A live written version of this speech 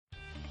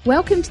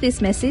Welcome to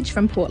this message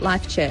from Port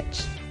Life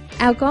Church.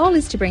 Our goal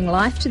is to bring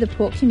life to the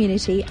Port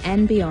community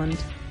and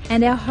beyond,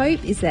 and our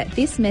hope is that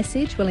this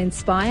message will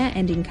inspire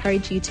and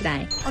encourage you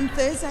today. On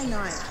Thursday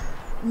night,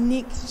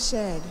 Nick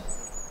shared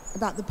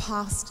about the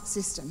past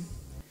system.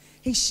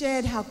 He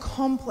shared how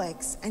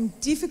complex and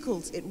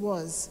difficult it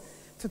was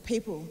for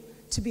people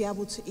to be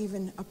able to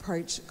even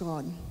approach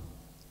God.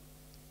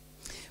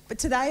 But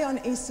today on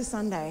Easter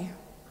Sunday,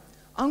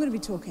 I'm going to be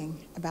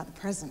talking about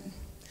the present.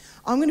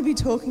 I'm going to be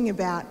talking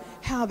about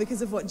how,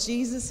 because of what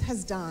Jesus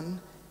has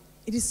done,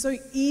 it is so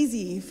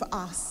easy for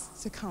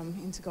us to come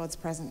into God's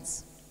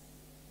presence.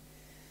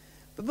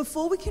 But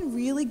before we can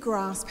really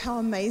grasp how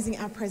amazing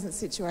our present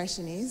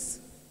situation is,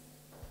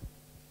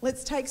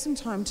 let's take some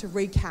time to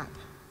recap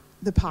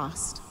the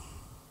past.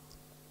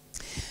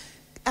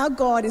 Our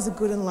God is a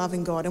good and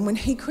loving God, and when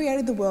He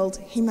created the world,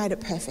 He made it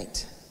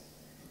perfect.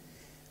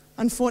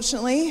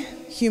 Unfortunately,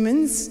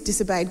 humans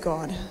disobeyed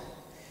God.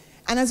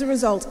 And as a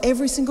result,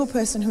 every single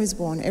person who is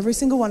born, every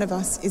single one of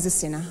us is a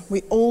sinner.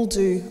 We all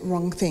do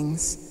wrong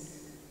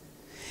things.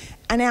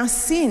 And our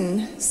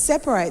sin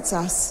separates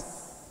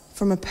us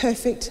from a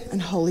perfect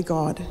and holy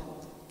God.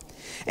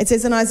 It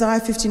says in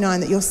Isaiah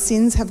 59 that your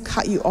sins have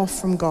cut you off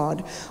from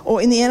God.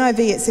 Or in the NIV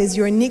it says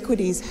your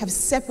iniquities have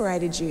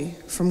separated you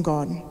from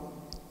God.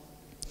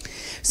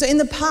 So in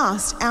the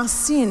past, our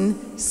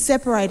sin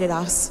separated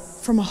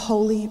us from a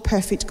holy,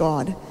 perfect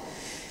God.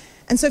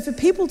 And so for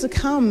people to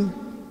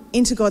come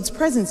into God's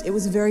presence, it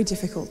was very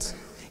difficult.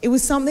 It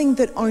was something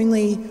that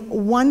only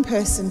one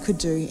person could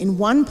do in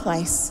one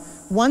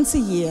place, once a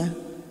year,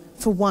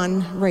 for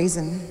one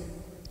reason.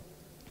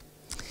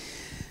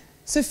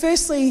 So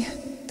firstly,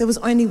 there was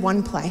only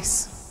one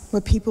place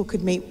where people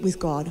could meet with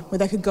God, where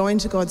they could go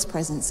into God's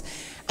presence,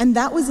 and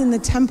that was in the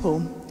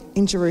temple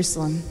in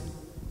Jerusalem.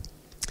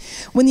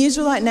 When the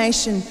Israelite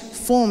nation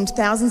formed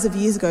thousands of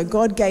years ago,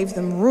 God gave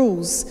them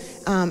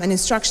rules and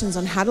instructions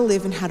on how to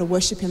live and how to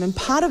worship Him. And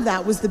part of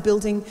that was the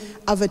building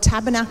of a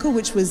tabernacle,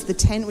 which was the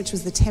tent, which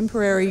was the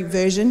temporary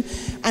version.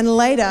 And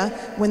later,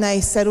 when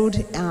they settled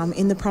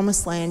in the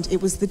Promised Land,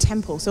 it was the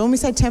temple. So when we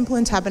say temple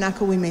and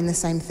tabernacle, we mean the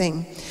same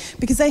thing,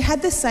 because they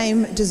had the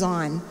same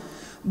design.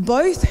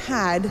 Both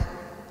had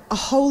a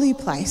holy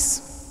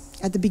place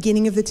at the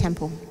beginning of the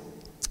temple.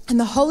 And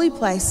the holy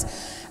place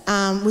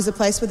was a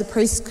place where the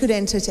priests could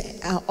enter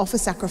to offer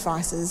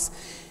sacrifices.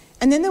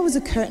 And then there was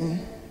a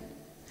curtain.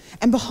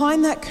 And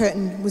behind that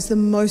curtain was the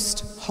most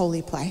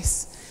holy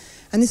place.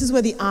 And this is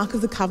where the Ark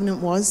of the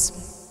Covenant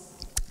was.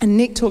 And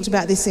Nick talked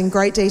about this in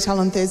great detail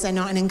on Thursday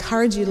night, and I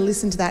encourage you to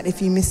listen to that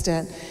if you missed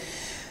it.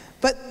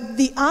 But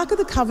the Ark of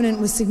the Covenant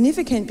was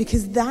significant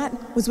because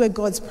that was where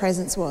God's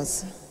presence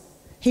was.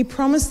 He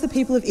promised the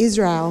people of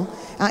Israel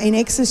in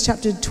Exodus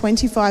chapter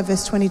 25,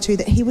 verse 22,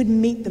 that He would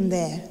meet them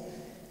there,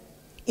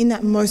 in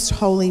that most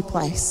holy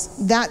place.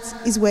 That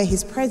is where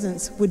His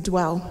presence would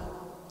dwell.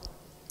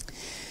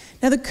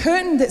 Now, the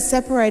curtain that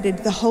separated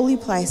the holy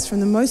place from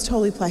the most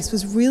holy place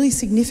was really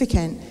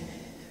significant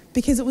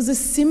because it was a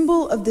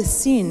symbol of the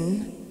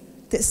sin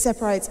that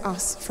separates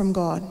us from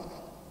God.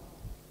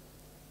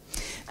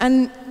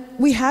 And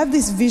we have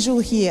this visual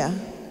here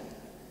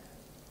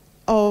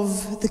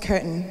of the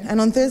curtain. And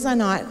on Thursday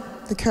night,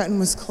 the curtain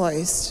was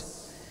closed.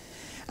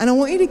 And I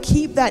want you to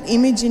keep that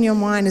image in your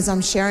mind as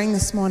I'm sharing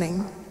this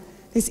morning.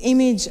 This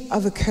image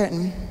of a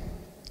curtain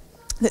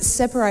that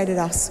separated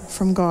us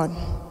from God.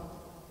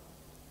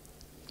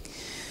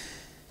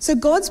 So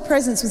God's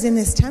presence was in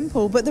this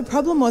temple, but the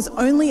problem was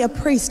only a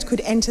priest could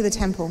enter the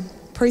temple.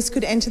 Priests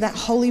could enter that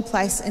holy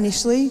place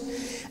initially,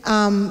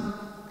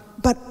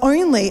 but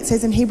only, it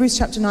says in Hebrews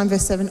chapter 9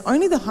 verse 7,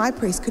 only the high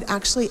priest could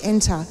actually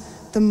enter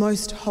the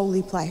most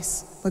holy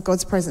place where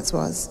God's presence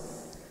was.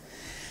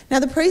 Now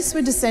the priests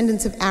were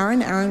descendants of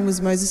Aaron. Aaron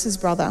was Moses'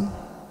 brother.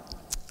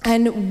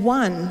 And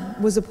one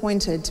was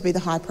appointed to be the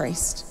high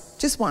priest,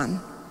 just one.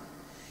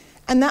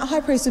 And that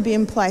high priest would be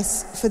in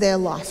place for their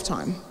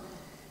lifetime.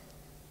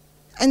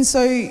 And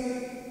so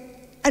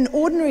an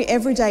ordinary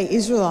everyday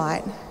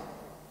Israelite,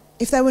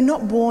 if they were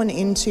not born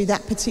into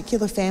that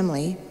particular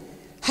family,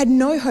 had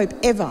no hope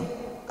ever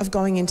of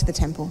going into the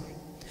temple.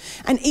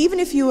 And even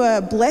if you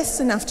were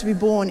blessed enough to be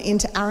born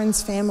into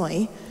Aaron's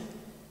family,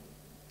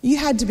 you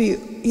had to be,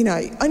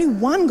 only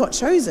one got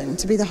chosen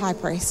to be the high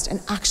priest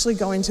and actually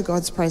go into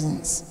God's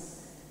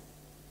presence.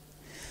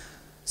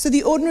 So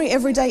the ordinary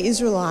everyday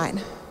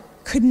Israelite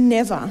could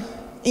never,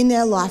 in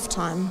their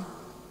lifetime,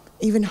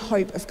 even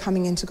hope of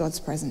coming into God's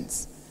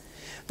presence.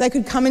 They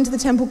could come into the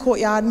temple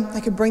courtyard,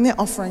 they could bring their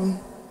offering,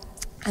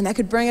 and they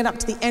could bring it up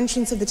to the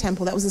entrance of the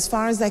temple. That was as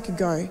far as they could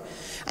go.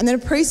 And then a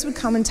priest would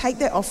come and take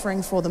their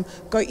offering for them,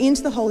 go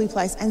into the holy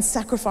place and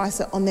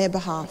sacrifice it on their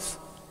behalf.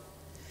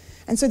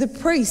 And so the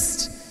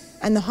priest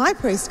and the high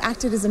priest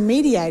acted as a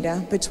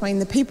mediator between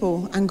the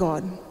people and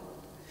God.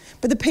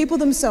 But the people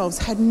themselves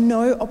had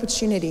no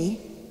opportunity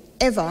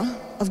ever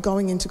of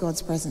going into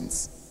God's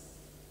presence.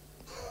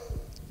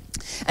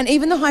 And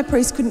even the high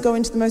priest couldn't go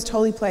into the most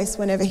holy place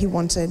whenever he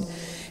wanted.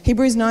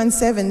 Hebrews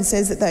 9:7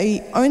 says that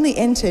they only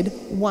entered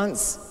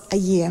once a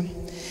year.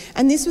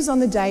 And this was on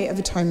the Day of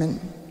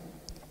Atonement.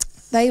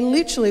 They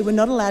literally were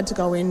not allowed to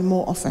go in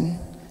more often.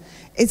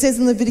 It says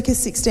in Leviticus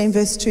 16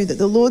 verse 2 that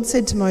the Lord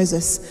said to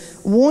Moses,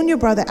 "Warn your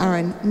brother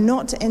Aaron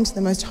not to enter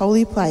the most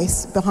holy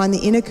place behind the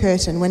inner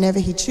curtain whenever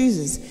he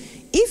chooses.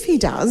 If he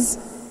does,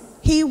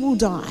 he will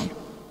die."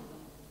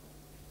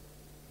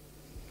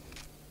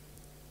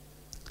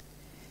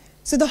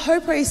 So the high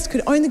priest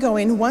could only go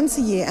in once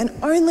a year, and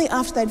only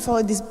after they'd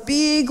followed this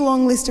big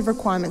long list of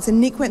requirements, and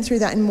Nick went through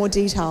that in more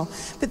detail.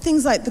 But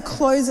things like the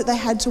clothes that they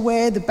had to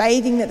wear, the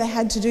bathing that they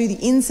had to do,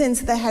 the incense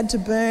that they had to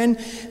burn,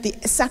 the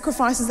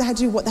sacrifices they had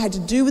to do, what they had to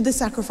do with the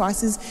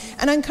sacrifices.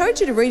 And I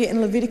encourage you to read it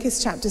in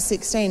Leviticus chapter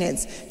 16.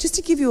 It's just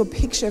to give you a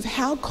picture of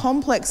how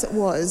complex it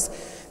was,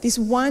 this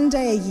one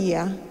day a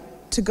year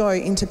to go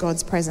into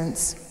God's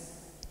presence.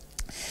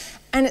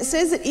 And it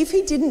says that if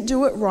he didn't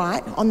do it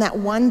right on that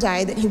one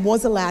day that he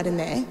was allowed in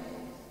there,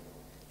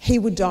 he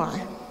would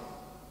die.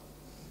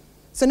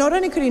 So not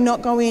only could he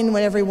not go in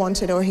whenever he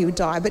wanted or he would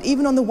die, but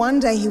even on the one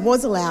day he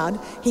was allowed,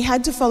 he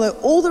had to follow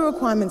all the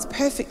requirements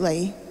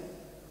perfectly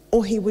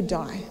or he would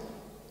die.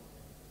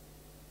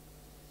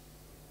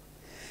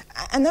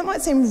 And that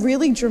might seem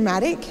really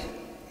dramatic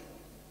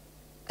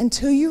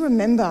until you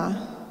remember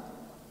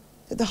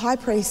that the high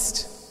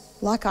priest,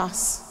 like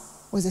us,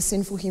 was a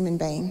sinful human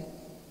being.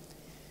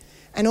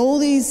 And all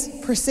these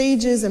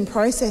procedures and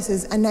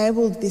processes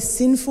enabled this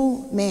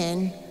sinful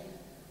man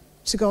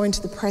to go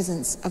into the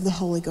presence of the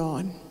holy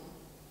God.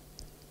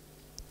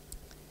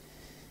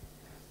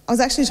 I was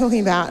actually talking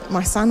about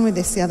my son with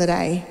this the other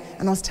day,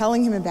 and I was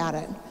telling him about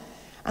it. And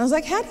I was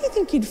like, how do you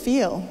think you'd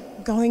feel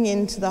going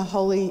into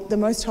the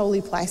most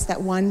holy place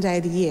that one day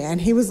of the year?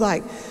 And he was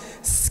like,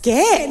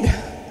 scared.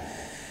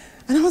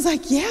 And I was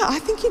like, yeah, I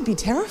think you'd be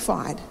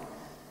terrified.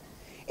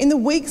 In the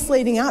weeks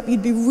leading up,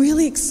 you'd be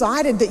really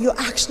excited that you're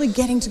actually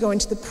getting to go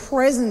into the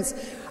presence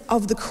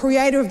of the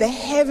creator of the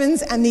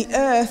heavens and the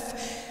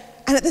earth,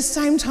 and at the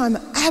same time,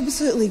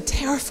 absolutely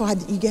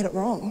terrified that you get it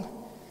wrong.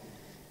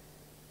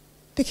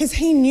 Because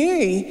he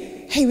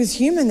knew he was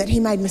human, that he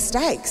made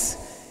mistakes.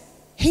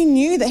 He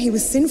knew that he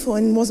was sinful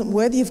and wasn't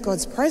worthy of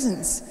God's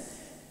presence.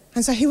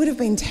 And so he would have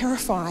been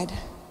terrified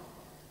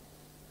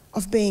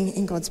of being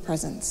in God's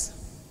presence.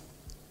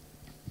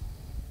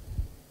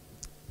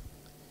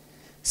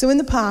 So in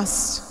the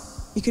past,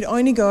 you could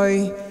only go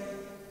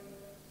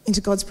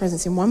into God's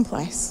presence in one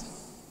place.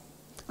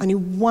 Only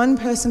one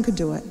person could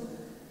do it,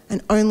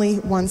 and only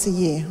once a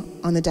year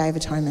on the Day of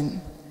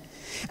Atonement.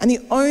 And the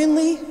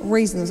only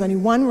reason, there was only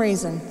one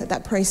reason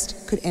that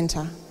priest could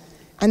enter,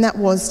 and that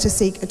was to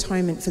seek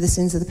atonement for the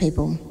sins of the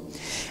people.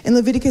 In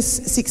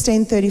Leviticus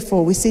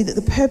 16:34, we see that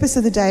the purpose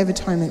of the Day of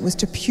Atonement was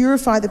to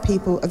purify the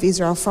people of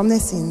Israel from their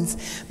sins,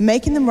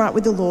 making them right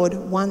with the Lord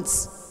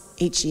once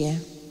each year.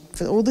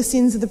 For all the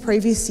sins of the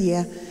previous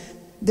year,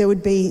 there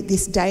would be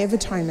this Day of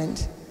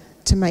Atonement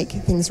to make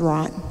things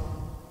right.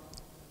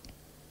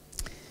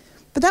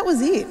 But that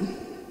was it.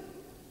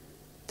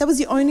 That was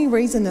the only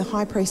reason the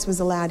high priest was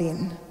allowed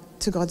in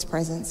to God's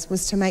presence,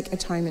 was to make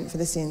atonement for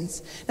the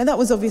sins. Now that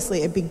was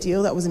obviously a big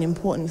deal, that was an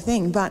important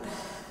thing, but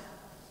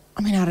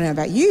I don't know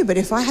about you, but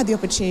if I had the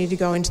opportunity to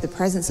go into the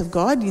presence of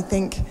God, you'd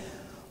think,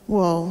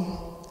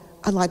 well,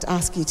 I'd like to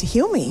ask you to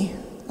heal me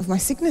of my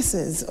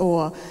sicknesses,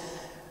 or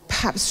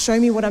perhaps show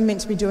me what I'm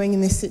meant to be doing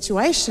in this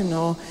situation,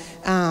 or,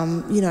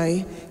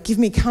 give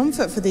me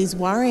comfort for these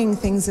worrying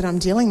things that I'm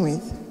dealing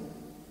with.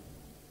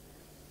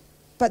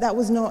 But that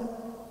was not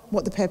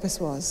what the purpose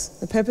was.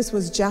 The purpose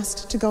was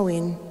just to go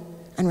in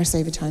and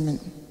receive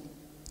atonement.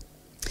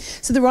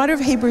 So the writer of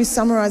Hebrews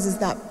summarises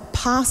that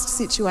past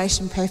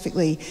situation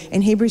perfectly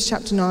in Hebrews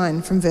chapter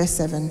 9 from verse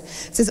 7.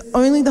 It says,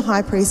 "Only the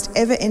high priest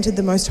ever entered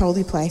the most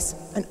holy place,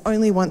 and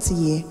only once a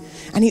year.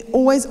 And he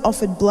always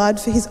offered blood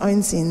for his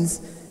own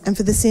sins and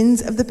for the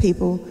sins of the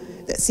people,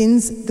 that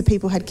sins the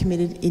people had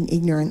committed in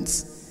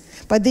ignorance.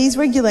 By these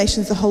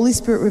regulations, the Holy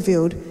Spirit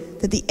revealed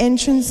that the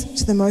entrance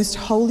to the most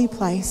holy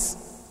place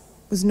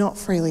was not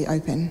freely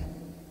open,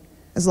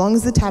 as long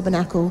as the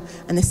tabernacle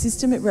and the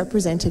system it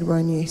represented were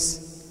in use.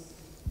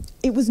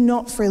 It was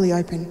not freely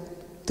open.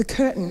 The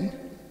curtain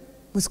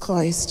was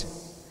closed.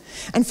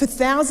 And for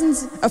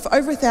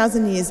over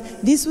 1,000 years,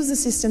 this was the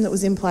system that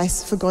was in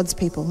place for God's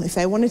people. If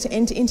they wanted to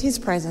enter into his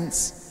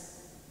presence,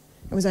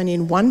 it was only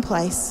in one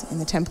place, in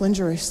the temple in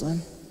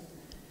Jerusalem.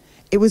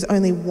 It was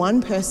only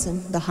one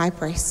person, the high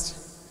priest.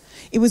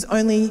 It was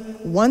only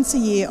once a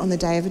year on the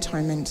Day of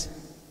Atonement.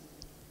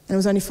 And it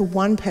was only for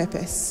one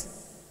purpose,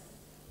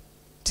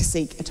 to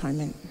seek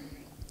atonement.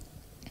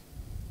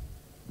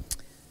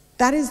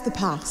 That is the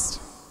past.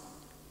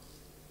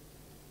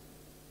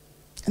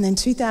 And then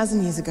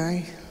 2,000 years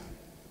ago,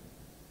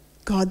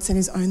 God sent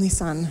his only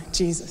son,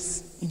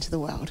 Jesus, into the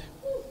world.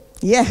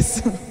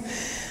 Yes.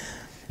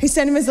 He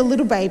sent him as a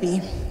little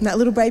baby, and that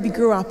little baby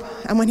grew up,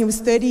 and when he was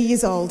 30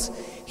 years old,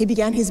 he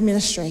began his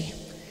ministry,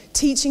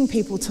 teaching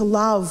people to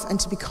love and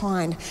to be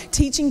kind,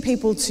 teaching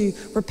people to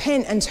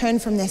repent and turn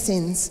from their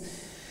sins,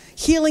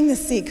 healing the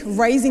sick,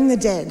 raising the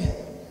dead.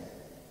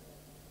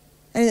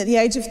 And at the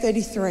age of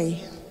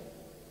 33,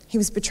 he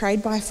was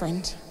betrayed by a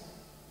friend,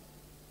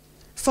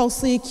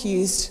 falsely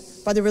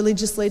accused by the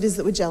religious leaders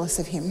that were jealous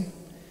of him,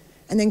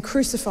 and then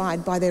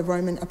crucified by their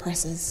Roman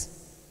oppressors.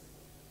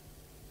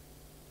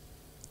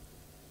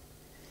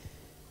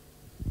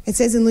 It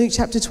says in Luke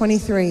chapter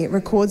 23, it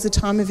records the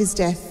time of his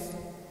death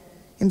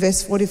in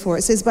verse 44.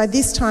 It says, "By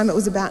this time it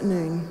was about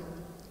noon,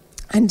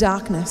 and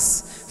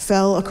darkness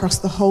fell across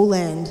the whole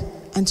land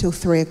until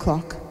 3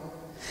 o'clock.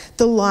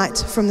 The light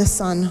from the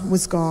sun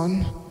was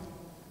gone.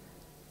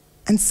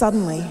 And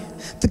suddenly,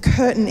 the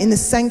curtain in the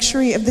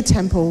sanctuary of the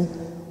temple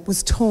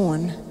was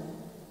torn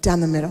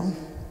down the middle.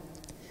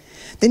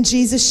 Then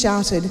Jesus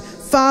shouted,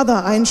 'Father,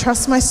 I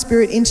entrust my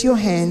spirit into your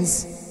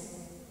hands.'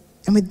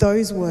 And with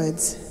those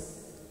words,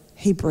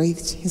 he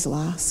breathed his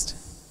last."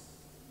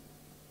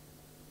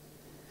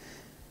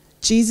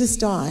 Jesus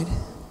died,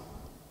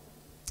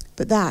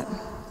 but that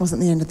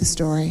wasn't the end of the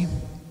story.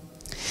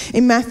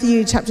 In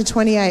Matthew chapter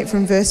 28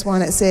 from verse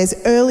 1, it says,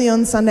 "Early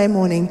on Sunday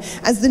morning,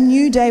 as the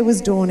new day was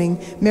dawning,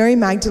 Mary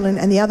Magdalene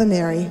and the other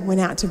Mary went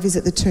out to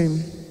visit the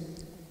tomb.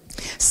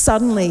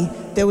 Suddenly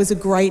there was a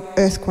great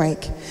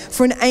earthquake,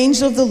 for an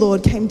angel of the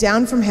Lord came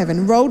down from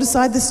heaven, rolled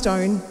aside the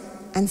stone,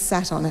 and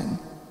sat on it.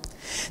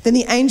 Then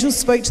the angel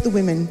spoke to the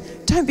women.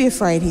 'Don't be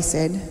afraid,' he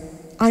said.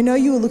 'I know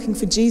you are looking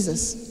for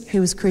Jesus, who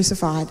was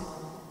crucified.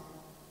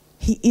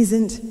 He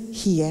isn't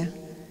here.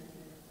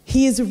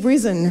 He is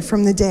risen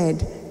from the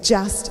dead,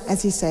 just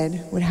as he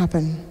said would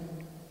happen.'"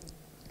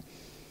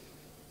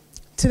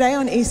 Today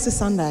on Easter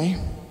Sunday,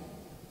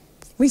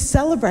 we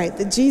celebrate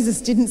that Jesus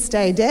didn't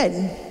stay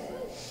dead.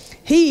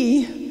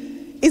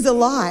 He is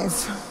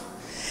alive.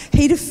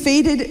 He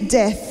defeated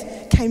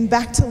death, came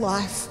back to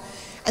life,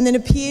 and then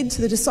appeared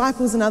to the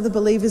disciples and other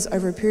believers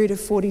over a period of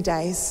 40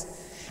 days.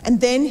 And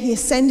then he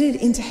ascended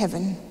into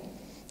heaven,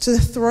 to the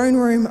throne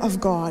room of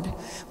God,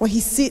 where he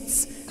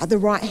sits at the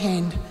right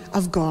hand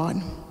of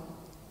God.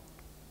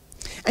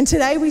 And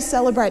today we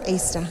celebrate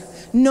Easter,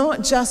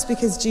 not just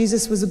because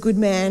Jesus was a good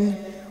man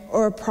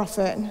or a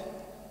prophet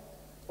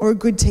or a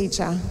good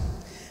teacher.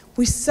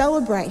 We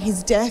celebrate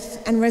his death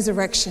and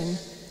resurrection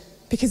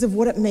because of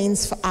what it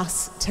means for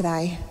us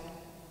today.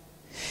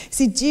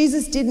 See,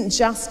 Jesus didn't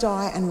just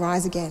die and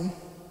rise again.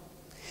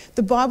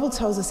 The Bible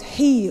tells us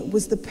he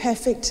was the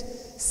perfect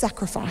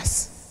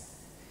sacrifice.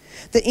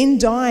 That in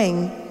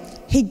dying,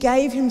 he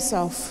gave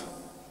himself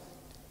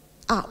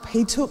up.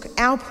 He took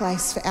our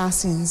place for our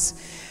sins.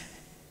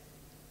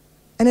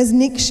 And as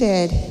Nick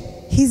shared,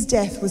 his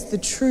death was the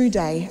true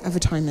day of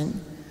atonement,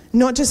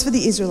 not just for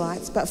the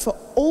Israelites, but for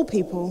all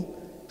people,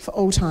 for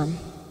all time.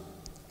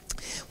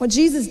 What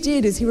Jesus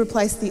did is he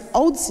replaced the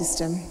old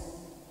system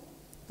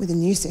with a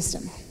new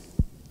system.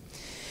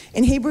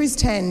 In Hebrews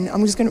 10,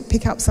 I'm just going to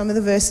pick up some of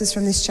the verses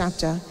from this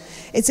chapter.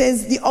 It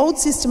says, "The old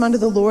system under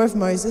the law of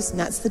Moses," and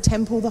that's the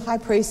temple, the high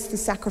priest, the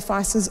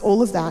sacrifices,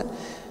 all of that,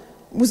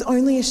 "was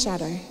only a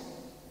shadow,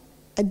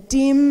 a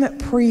dim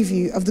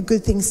preview of the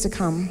good things to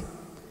come.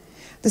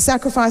 The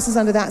sacrifices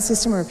under that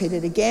system were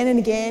repeated again and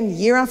again,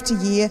 year after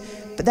year,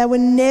 but they were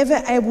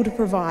never able to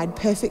provide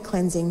perfect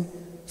cleansing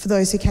for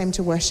those who came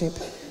to worship.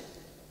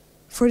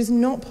 For it is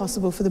not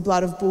possible for the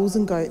blood of bulls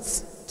and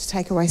goats to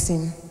take away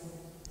sin.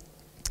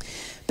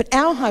 But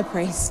our high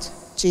priest,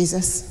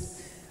 Jesus,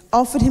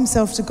 offered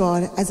himself to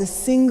God as a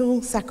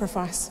single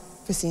sacrifice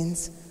for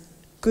sins,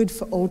 good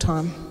for all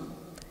time.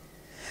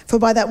 For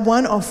by that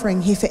one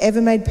offering he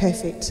forever made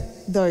perfect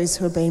those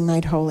who are being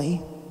made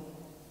holy."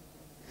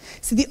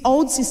 So the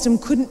old system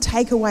couldn't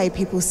take away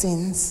people's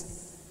sins.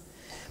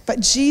 But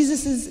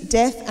Jesus'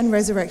 death and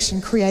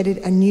resurrection created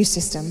a new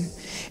system.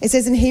 It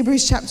says in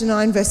Hebrews chapter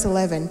 9, verse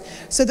 11,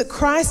 "So that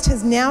Christ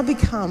has now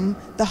become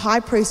the high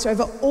priest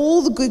over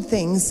all the good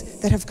things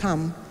that have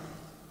come.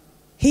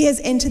 He has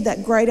entered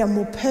that greater,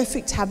 more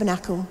perfect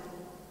tabernacle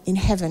in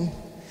heaven,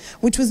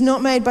 which was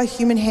not made by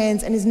human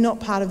hands and is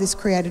not part of this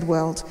created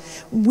world.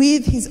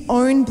 With his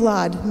own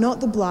blood, not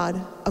the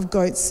blood of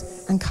goats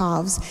and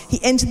calves,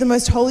 he entered the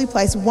most holy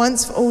place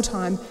once for all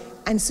time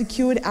and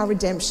secured our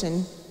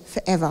redemption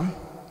forever."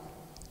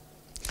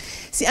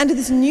 See, under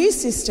this new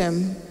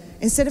system,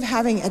 instead of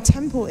having a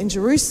temple in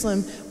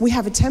Jerusalem, we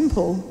have a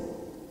temple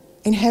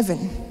in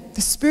heaven,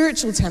 the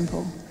spiritual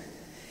temple.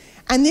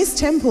 And this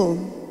temple,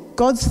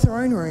 God's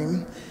throne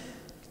room,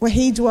 where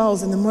he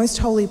dwells in the most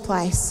holy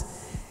place,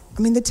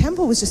 the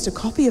temple was just a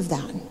copy of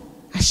that,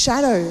 a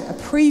shadow, a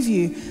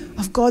preview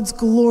of God's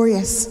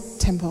glorious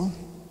temple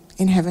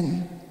in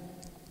heaven.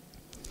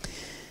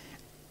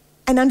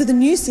 And under the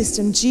new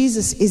system,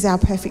 Jesus is our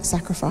perfect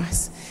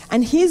sacrifice.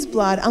 And his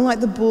blood, unlike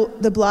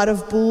the blood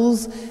of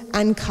bulls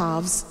and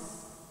calves,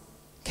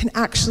 can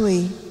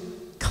actually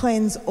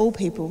cleanse all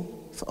people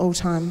for all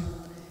time.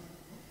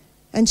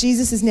 And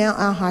Jesus is now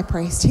our high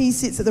priest. He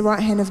sits at the right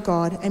hand of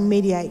God and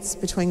mediates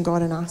between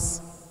God and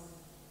us.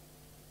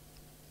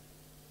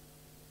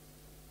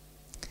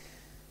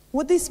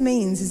 What this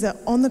means is that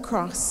on the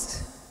cross,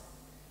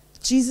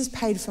 Jesus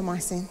paid for my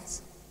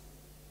sins.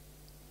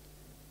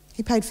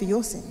 He paid for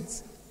your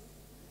sins.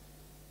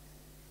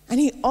 And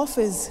he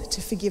offers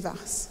to forgive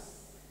us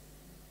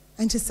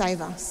and to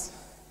save us.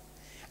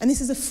 And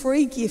this is a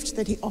free gift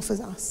that he offers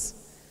us.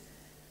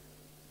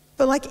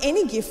 But like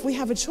any gift, we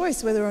have a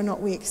choice whether or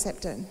not we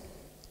accept it.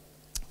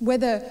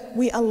 whether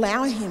we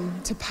allow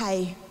him to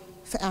pay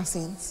for our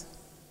sins.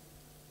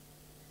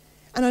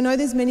 And I know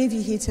there's many of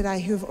you here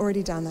today who have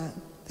already done that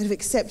have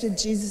accepted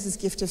Jesus'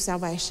 gift of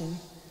salvation.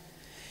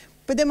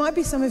 But there might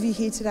be some of you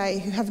here today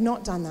who have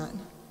not done that,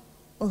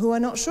 or who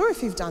are not sure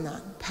if you've done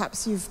that.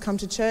 Perhaps you've come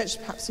to church,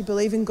 perhaps you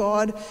believe in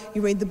God,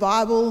 you read the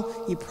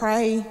Bible, you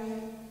pray,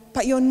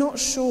 but you're not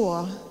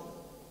sure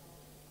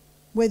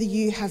whether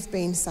you have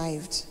been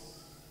saved,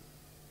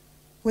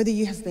 whether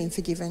you have been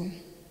forgiven.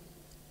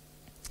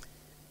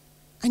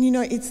 And you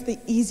know, it's the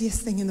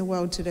easiest thing in the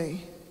world to do.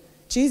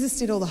 Jesus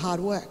did all the hard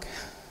work.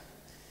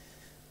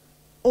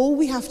 All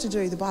we have to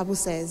do, the Bible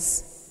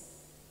says,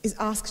 is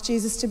ask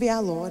Jesus to be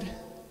our Lord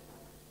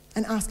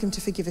and ask him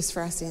to forgive us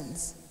for our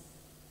sins.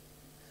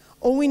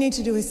 All we need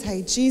to do is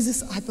say,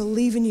 Jesus, I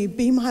believe in you,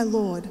 be my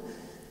Lord.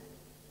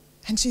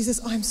 And Jesus,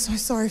 I'm so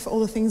sorry for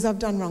all the things I've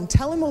done wrong.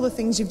 Tell him all the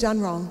things you've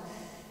done wrong.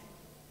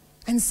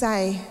 And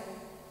say,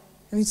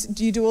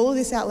 do you do all of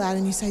this out loud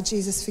and you say,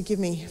 Jesus, forgive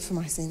me for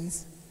my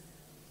sins?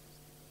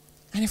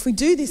 And if we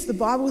do this, the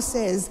Bible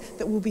says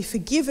that we'll be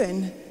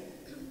forgiven,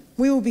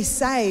 we will be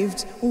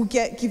saved, we'll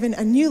get given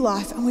a new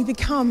life, and we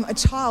become a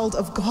child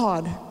of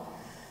God.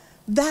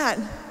 That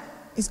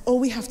is all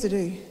we have to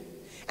do.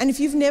 And if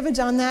you've never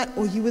done that,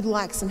 or you would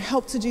like some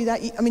help to do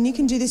that, you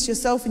can do this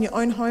yourself in your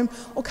own home,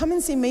 or come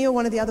and see me or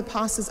one of the other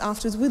pastors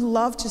afterwards. We'd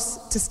love to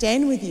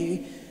stand with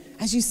you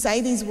as you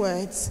say these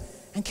words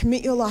and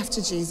commit your life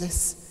to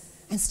Jesus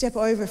and step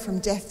over from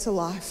death to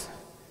life,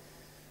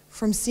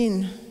 from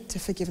sin to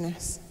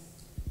forgiveness.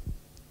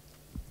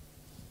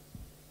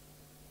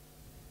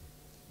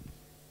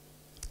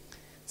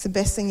 It's the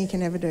best thing you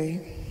can ever do.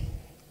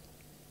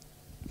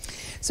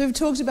 So we've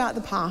talked about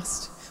the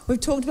past. We've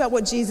talked about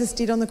what Jesus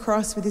did on the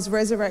cross with his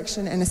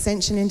resurrection and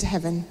ascension into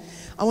heaven.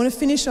 I want to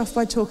finish off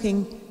by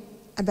talking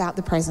about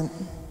the present.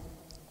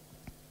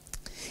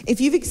 If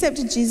you've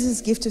accepted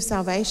Jesus' gift of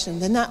salvation,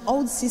 then that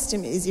old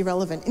system is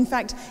irrelevant. In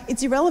fact,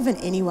 it's irrelevant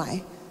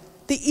anyway.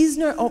 There is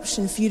no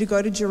option for you to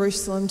go to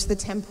Jerusalem, to the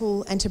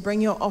temple, and to bring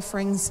your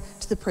offerings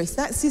to the priest.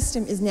 That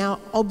system is now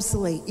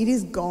obsolete. It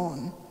is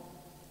gone.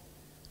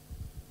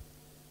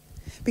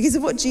 Because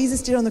of what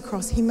Jesus did on the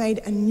cross, he made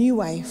a new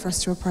way for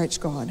us to approach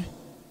God.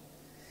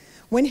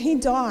 When he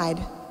died,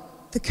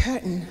 the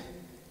curtain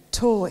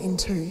tore in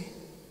two.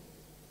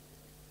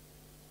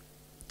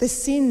 The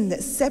sin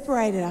that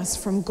separated us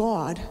from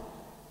God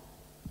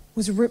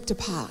was ripped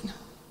apart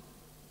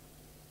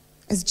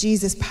as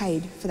Jesus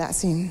paid for that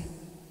sin.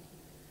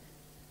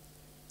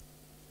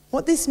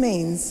 What this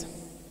means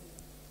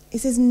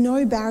is there's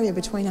no barrier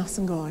between us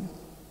and God.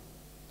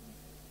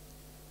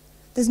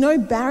 There's no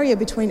barrier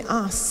between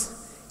us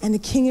and the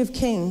King of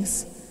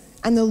Kings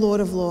and the Lord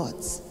of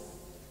Lords.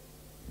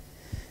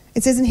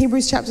 It says in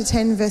Hebrews chapter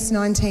 10, verse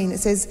 19, it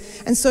says,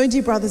 "And so,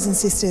 dear brothers and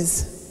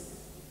sisters,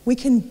 we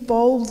can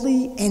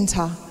boldly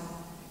enter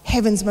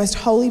heaven's most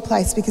holy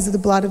place because of the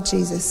blood of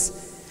Jesus.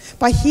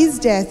 By his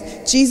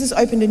death, Jesus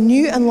opened a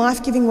new and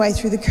life-giving way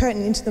through the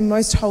curtain into the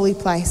most holy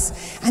place.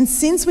 And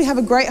since we have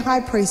a great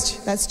high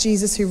priest, that's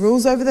Jesus, who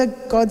rules over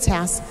God's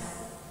house,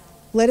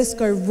 let us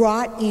go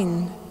right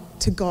in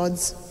to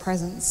God's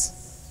presence."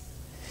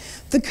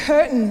 The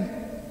curtain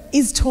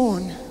is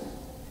torn.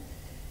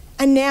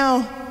 And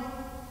now,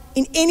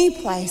 in any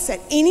place,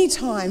 at any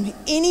time,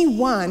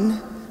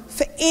 anyone,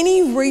 for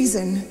any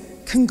reason,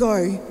 can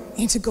go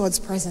into God's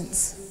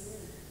presence.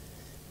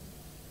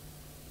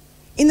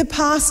 In the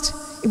past,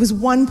 it was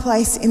one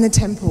place in the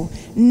temple.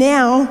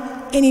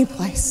 Now, any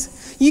place.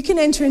 You can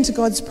enter into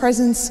God's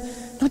presence,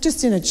 not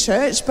just in a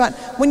church, but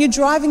when you're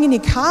driving in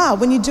your car,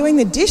 when you're doing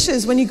the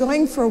dishes, when you're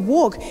going for a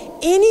walk,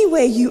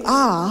 anywhere you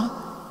are,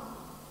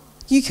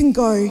 you can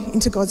go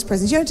into God's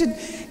presence. You don't have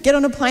to get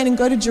on a plane and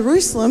go to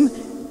Jerusalem.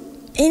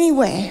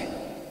 Anywhere,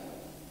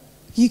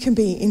 you can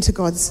be into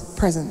God's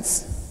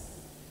presence.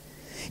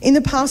 In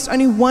the past,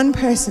 only one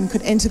person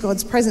could enter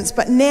God's presence,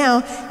 but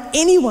now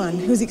anyone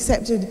who has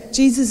accepted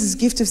Jesus'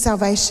 gift of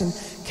salvation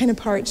can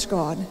approach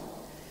God.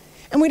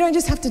 And we don't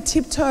just have to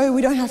tiptoe,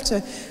 we don't have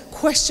to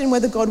question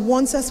whether God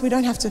wants us, we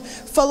don't have to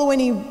follow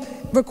any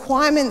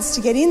requirements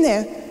to get in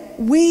there.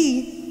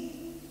 We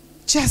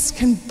just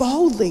can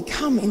boldly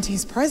come into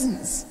his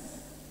presence.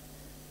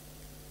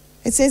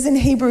 It says in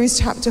Hebrews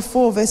chapter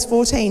 4, verse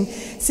 14,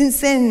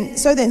 since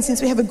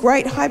we have a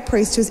great high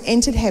priest who has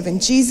entered heaven,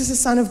 Jesus, the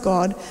Son of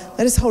God,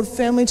 let us hold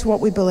firmly to what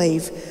we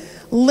believe.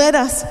 Let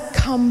us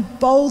come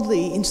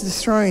boldly into the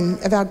throne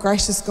of our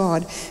gracious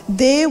God.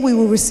 There we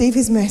will receive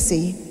his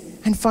mercy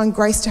and find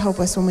grace to help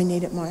us when we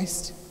need it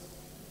most.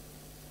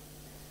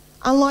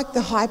 Unlike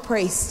the high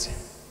priest,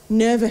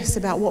 nervous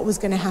about what was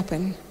going to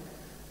happen,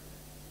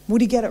 would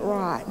he get it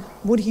right?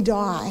 Would he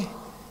die?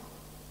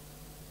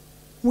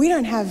 We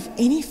don't have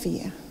any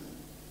fear.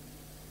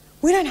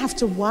 We don't have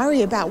to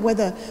worry about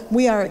whether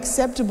we are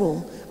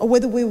acceptable or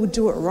whether we will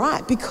do it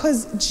right,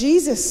 because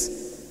Jesus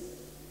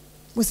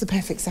was the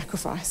perfect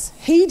sacrifice.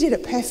 He did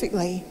it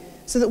perfectly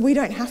so that we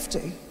don't have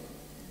to.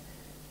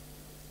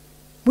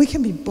 We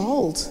can be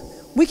bold.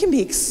 We can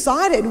be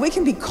excited, we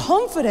can be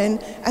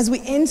confident as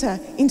we enter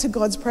into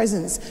God's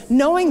presence,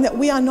 knowing that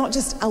we are not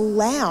just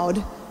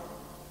allowed,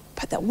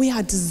 but that we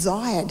are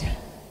desired.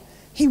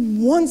 He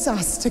wants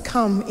us to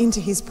come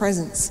into his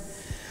presence.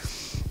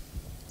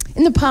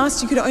 In the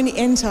past, you could only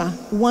enter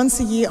once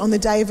a year on the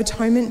Day of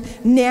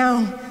Atonement.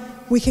 Now,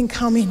 we can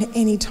come in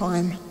any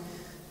time.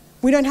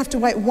 We don't have to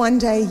wait one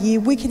day a year.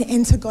 We can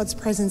enter God's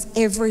presence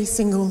every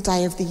single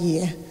day of the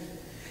year.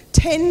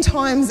 10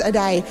 times a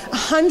day,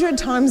 100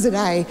 times a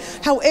day,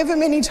 however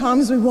many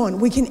times we want,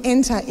 we can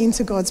enter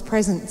into God's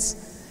presence.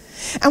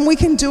 And we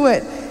can do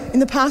it. In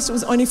the past, it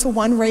was only for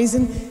one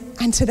reason,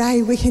 and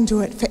today we can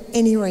do it for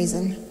any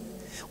reason.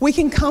 We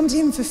can come to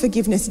him for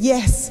forgiveness,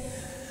 yes,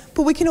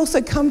 but we can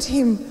also come to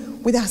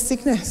him with our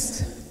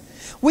sickness.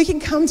 We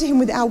can come to him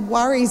with our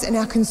worries and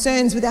our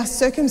concerns, with our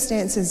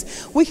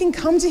circumstances. We can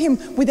come to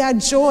him with our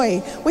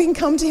joy. We can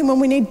come to him when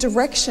we need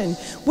direction.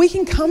 We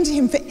can come to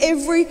him for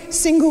every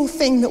single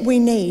thing that we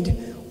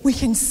need. We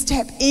can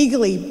step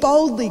eagerly,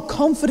 boldly,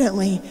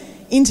 confidently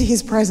into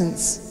his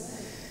presence.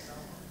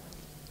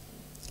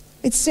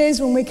 It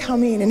says when we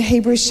come in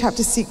Hebrews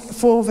chapter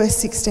 4, verse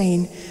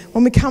 16,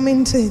 when we come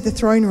into the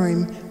throne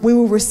room, we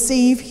will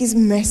receive his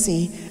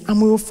mercy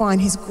and we will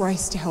find his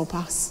grace to help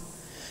us.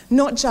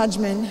 Not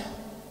judgment,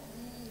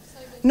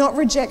 not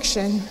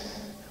rejection,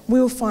 we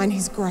will find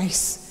his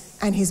grace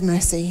and his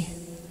mercy.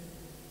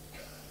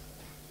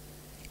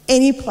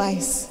 Any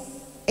place,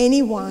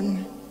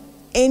 anyone,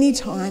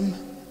 anytime,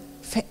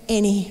 for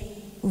any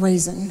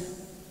reason.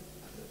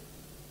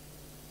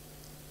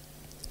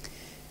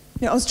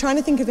 Now, I was trying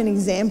to think of an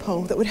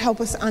example that would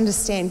help us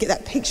understand, get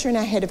that picture in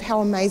our head of how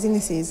amazing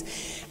this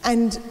is.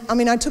 And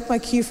I took my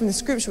cue from the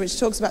scripture, which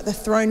talks about the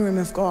throne room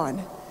of God.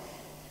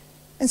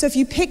 And so if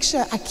you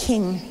picture a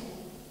king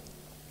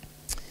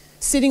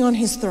sitting on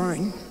his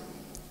throne,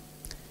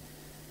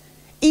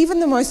 even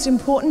the most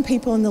important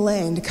people in the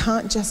land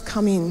can't just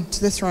come in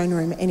to the throne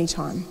room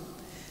anytime.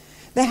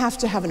 They have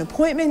to have an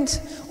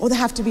appointment or they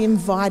have to be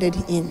invited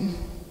in.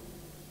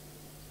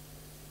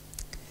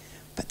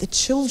 But the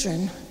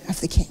children of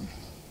the king,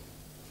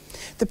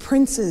 the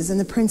princes and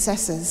the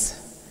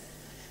princesses,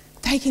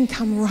 they can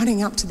come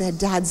running up to their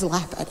dad's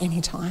lap at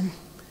any time.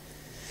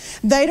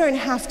 They don't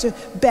have to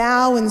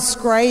bow and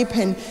scrape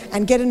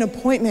and get an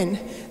appointment.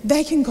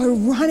 They can go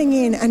running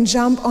in and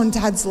jump on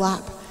dad's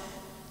lap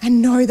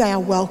and know they are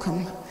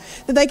welcome.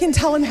 That they can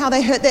tell him how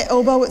they hurt their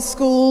elbow at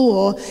school,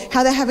 or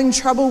how they're having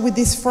trouble with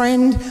this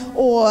friend,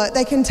 or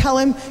they can tell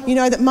him,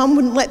 that mum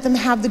wouldn't let them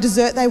have the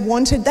dessert they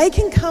wanted. They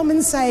can come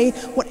and say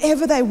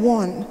whatever they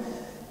want,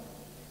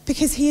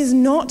 because he is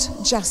not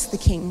just the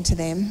king to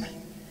them.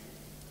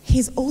 He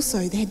is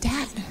also their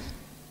dad.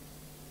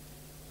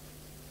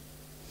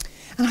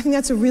 And I think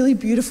that's a really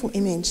beautiful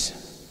image.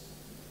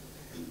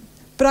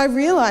 But I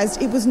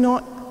realised it was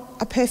not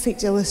a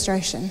perfect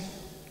illustration.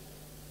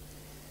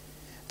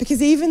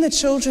 Because even the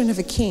children of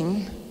a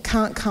king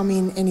can't come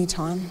in any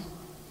time.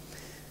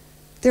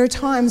 There are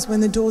times when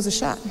the doors are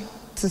shut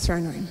to the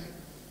throne room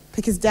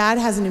because dad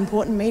has an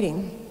important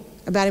meeting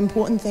about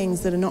important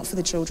things that are not for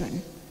the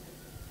children.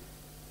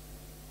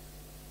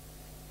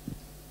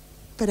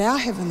 But our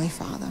Heavenly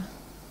Father,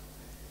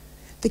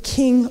 the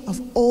King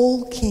of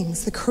all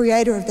kings, the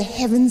creator of the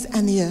heavens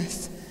and the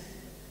earth,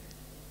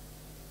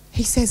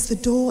 he says the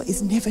door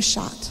is never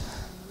shut.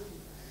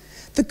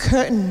 The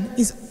curtain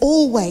is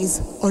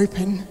always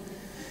open.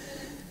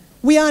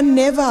 We are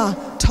never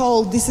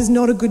told this is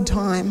not a good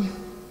time.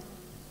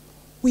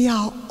 We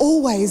are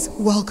always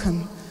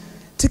welcome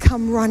to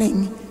come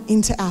running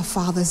into our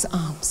Father's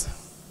arms.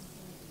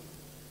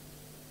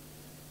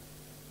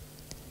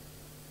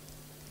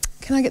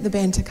 Can I get the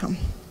band to come?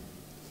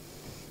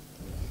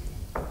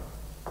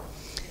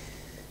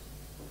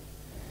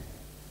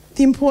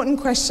 The important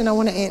question I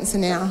want to answer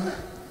now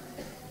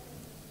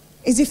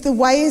is, if the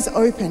way is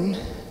open,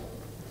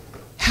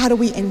 how do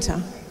we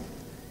enter?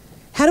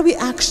 How do we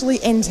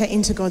actually enter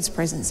into God's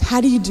presence? How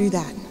do you do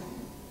that?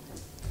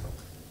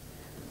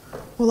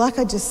 Well, like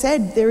I just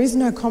said, there is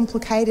no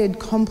complicated,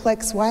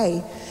 complex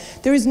way.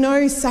 There is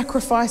no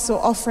sacrifice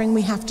or offering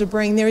we have to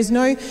bring. There is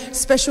no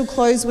special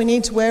clothes we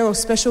need to wear or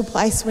special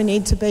place we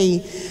need to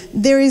be.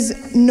 There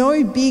is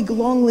no big,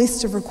 long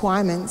list of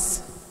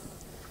requirements.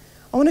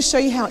 I want to show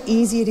you how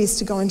easy it is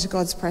to go into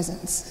God's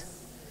presence.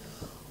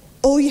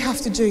 All you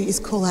have to do is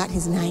call out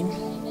his name.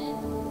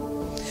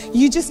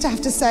 You just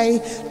have to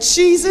say,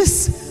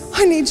 Jesus,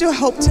 I need your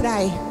help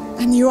today.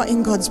 And you are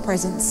in God's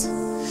presence.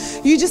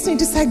 You just need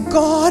to say,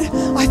 God,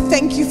 I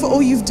thank you for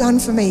all you've done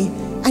for me.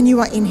 And you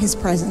are in his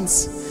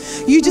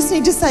presence. You just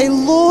need to say,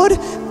 Lord,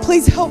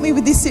 please help me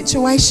with this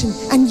situation.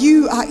 And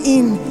you are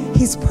in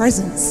his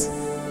presence.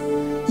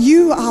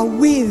 You are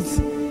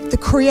with the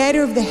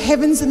creator of the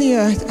heavens and the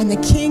earth and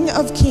the King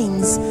of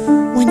kings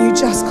when you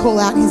just call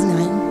out his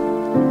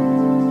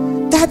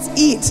name. That's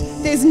it.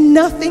 There's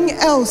nothing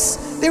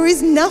else. There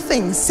is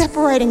nothing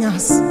separating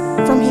us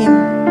from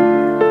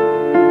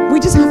him. We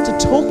just have to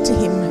talk to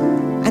him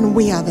and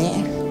we are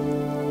there.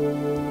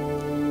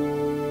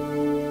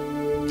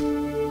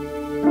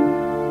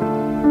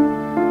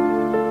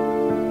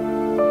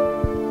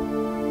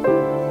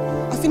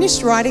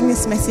 finished writing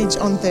this message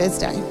on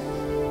Thursday.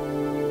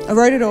 I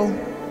wrote it all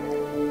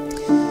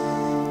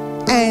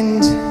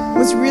and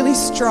was really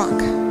struck.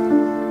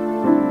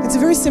 It's a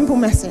very simple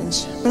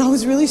message, but I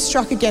was really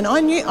struck again. I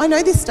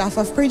know this stuff,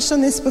 I've preached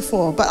on this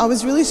before, but I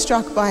was really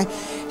struck by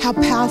how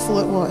powerful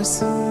it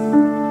was.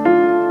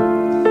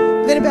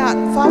 Then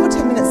about 5 or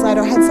 10 minutes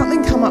later, I had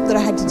something come up that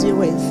I had to deal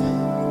with.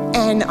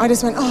 And I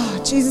just went,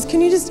 oh, Jesus, can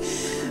you just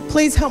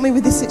please help me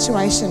with this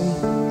situation?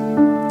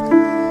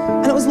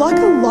 And it was like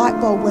a light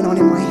bulb went on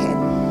in my head.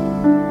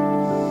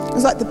 It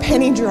was like the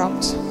penny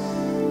dropped.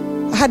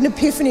 I had an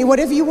epiphany,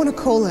 whatever you want to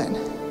call it.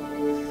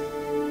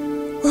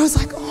 Where I was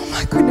like, oh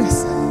my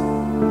goodness,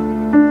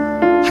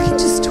 I can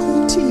just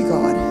talk to you,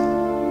 God.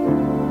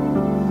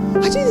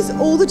 I do this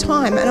all the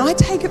time and I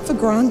take it for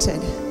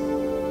granted.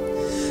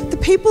 The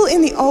people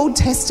in the Old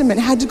Testament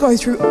had to go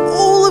through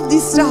all of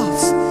this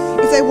stuff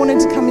if they wanted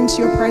to come into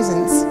your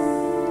presence.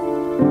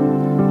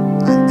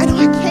 And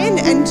I can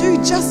and do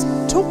just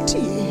talk to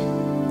you.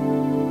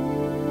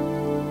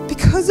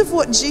 Because of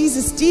what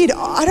Jesus did,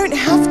 I don't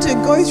have to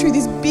go through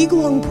this big,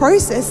 long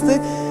process. The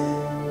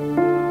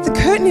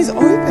curtain is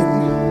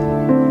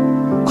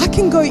open. I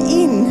can go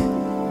in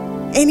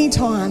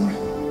anytime.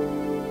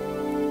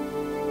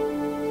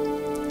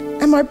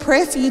 And my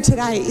prayer for you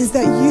today is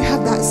that you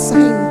have that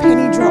same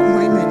penny drop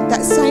moment,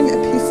 that same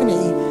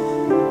epiphany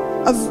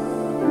of,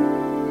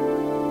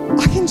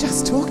 I can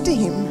just talk to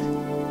him.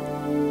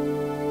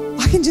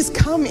 I can just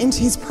come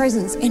into his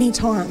presence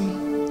anytime.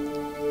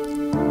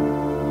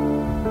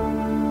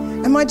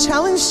 And my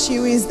challenge to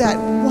you is that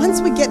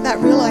once we get that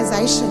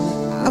realization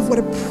of what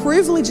a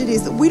privilege it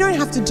is that we don't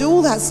have to do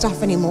all that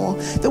stuff anymore,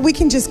 that we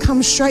can just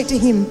come straight to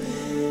him,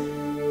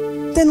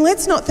 then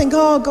let's not think,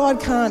 oh,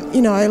 God can't,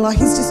 like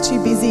he's just too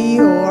busy,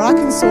 or I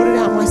can sort it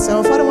out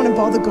myself. I don't want to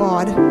bother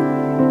God.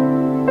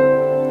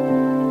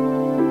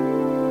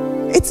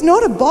 It's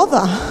not a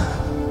bother.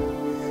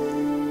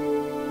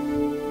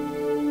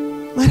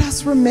 Let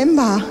us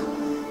remember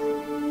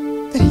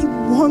that he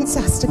wants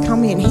us to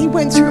come in. He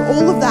went through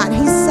all of that.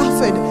 He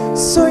suffered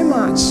so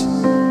much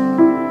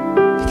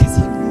because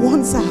he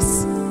wants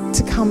us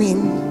to come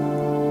in.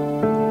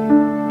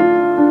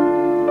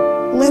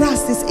 Let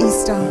us this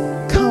Easter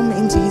come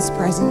into his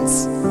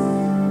presence.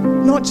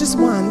 Not just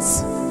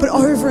once, but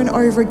over and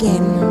over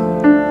again.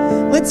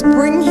 Let's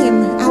bring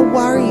him our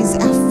worries,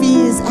 our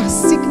fears, our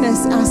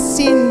sickness, our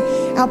sin,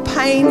 our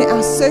pain,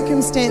 our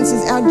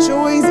circumstances, our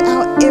joys,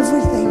 our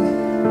everything.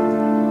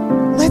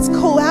 Let's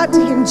call out to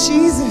him,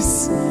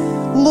 Jesus,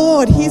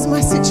 Lord, here's my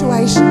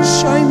situation.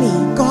 Show me,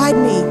 guide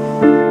me,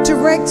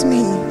 direct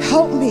me,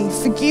 help me,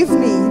 forgive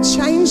me,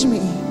 change me.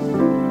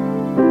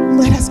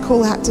 Let us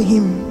call out to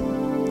him.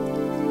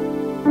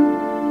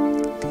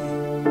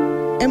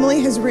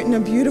 Emily has written a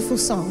beautiful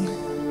song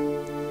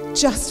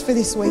just for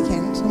this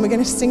weekend, and we're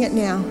going to sing it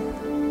now.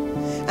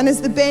 And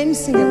as the band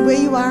sing it, where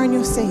you are in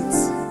your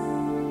seats,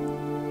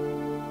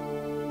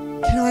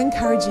 can I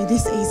encourage you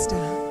this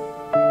Easter,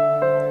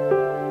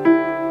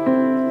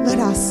 let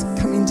us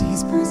come into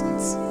his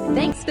presence.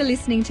 Thanks for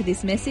listening to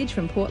this message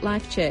from Port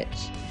Life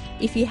Church.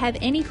 If you have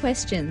any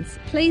questions,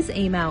 please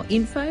email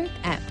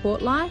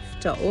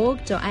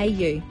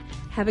info@portlife.org.au.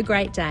 Have a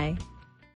great day.